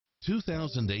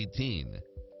2018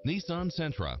 Nissan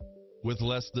Sentra with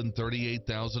less than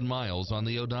 38,000 miles on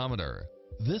the odometer.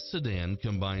 This sedan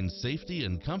combines safety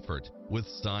and comfort with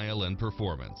style and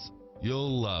performance.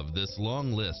 You'll love this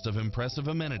long list of impressive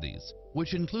amenities,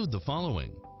 which include the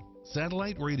following: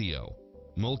 satellite radio,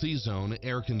 multi-zone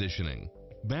air conditioning,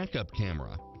 backup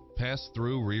camera,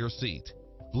 pass-through rear seat,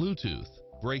 Bluetooth,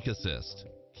 brake assist,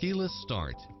 keyless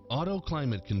start, auto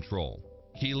climate control,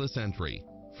 keyless entry,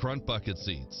 front bucket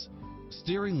seats,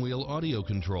 steering wheel audio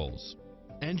controls,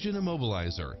 engine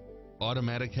immobilizer,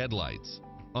 automatic headlights,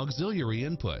 auxiliary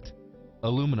input,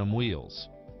 aluminum wheels,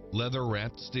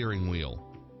 leather-wrapped steering wheel,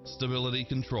 stability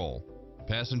control,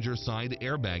 passenger side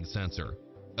airbag sensor,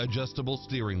 adjustable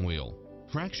steering wheel,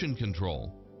 traction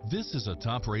control. This is a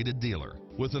top-rated dealer.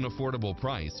 With an affordable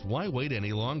price, why wait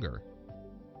any longer?